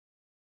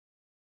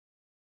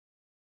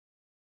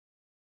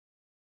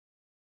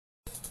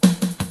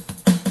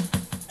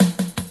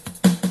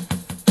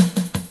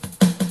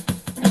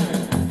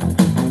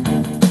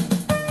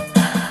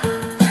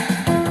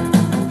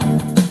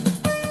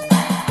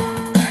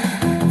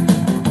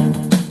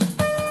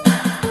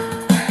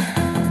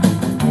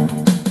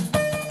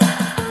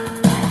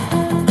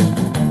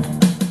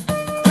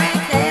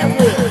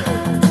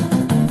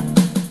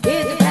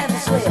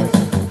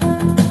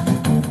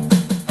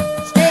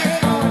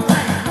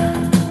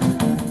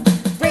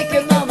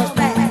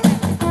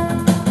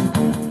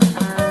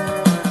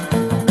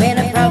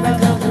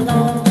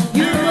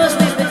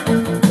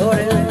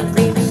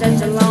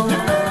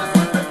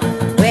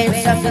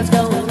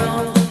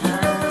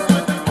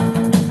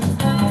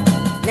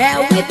Now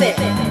whip it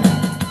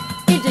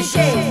into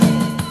shape,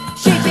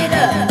 shape it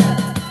up,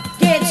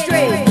 get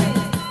straight,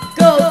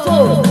 go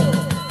forward,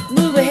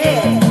 move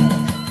ahead,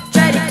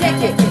 try to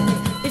take it,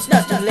 it's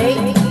not too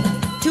late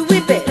to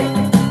whip it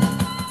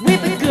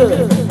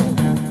good.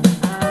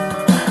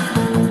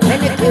 When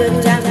the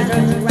good times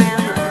turns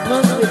around,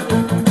 must whip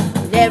it,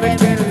 never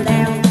turn them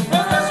down,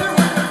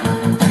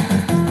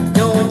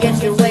 no one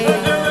gets your way.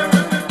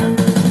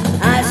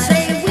 I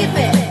say whip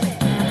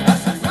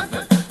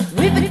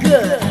it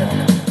good.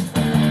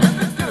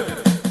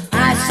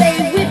 I say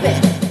whip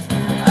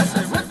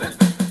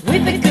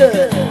it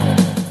good.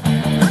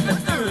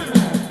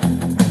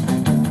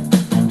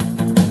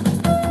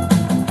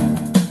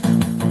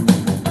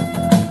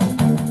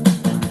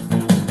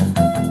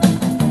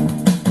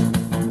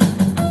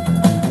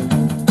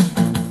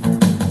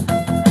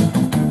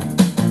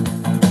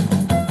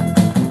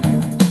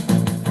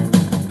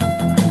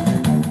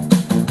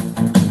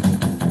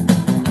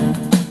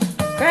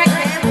 Crack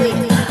that whip,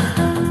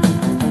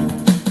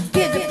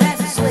 give the pass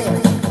a slip,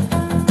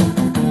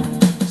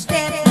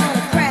 step on a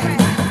crack,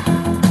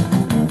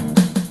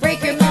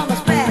 break your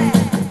mama's back.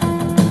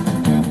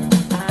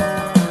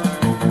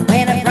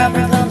 When a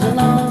problem comes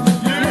along,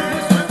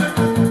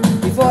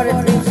 before the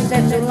dreams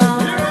set too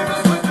long,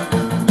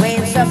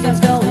 when something's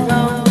going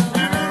wrong,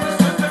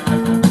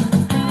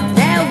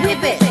 now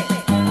whip it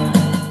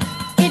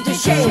into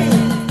shape,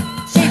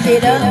 shape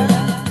it up,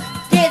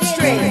 get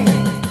straight,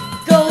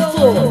 go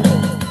forward,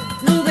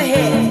 move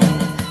ahead,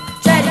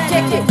 try to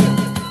take it,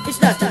 it's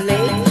not too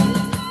late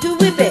to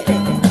whip it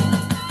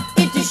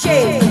into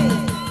shape,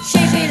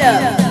 shape it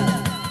up,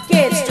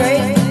 get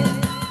straight,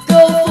 go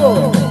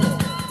forward,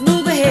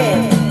 move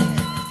ahead,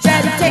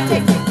 try to take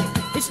it,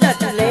 it's not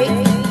too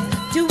late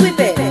to whip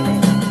it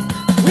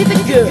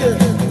good.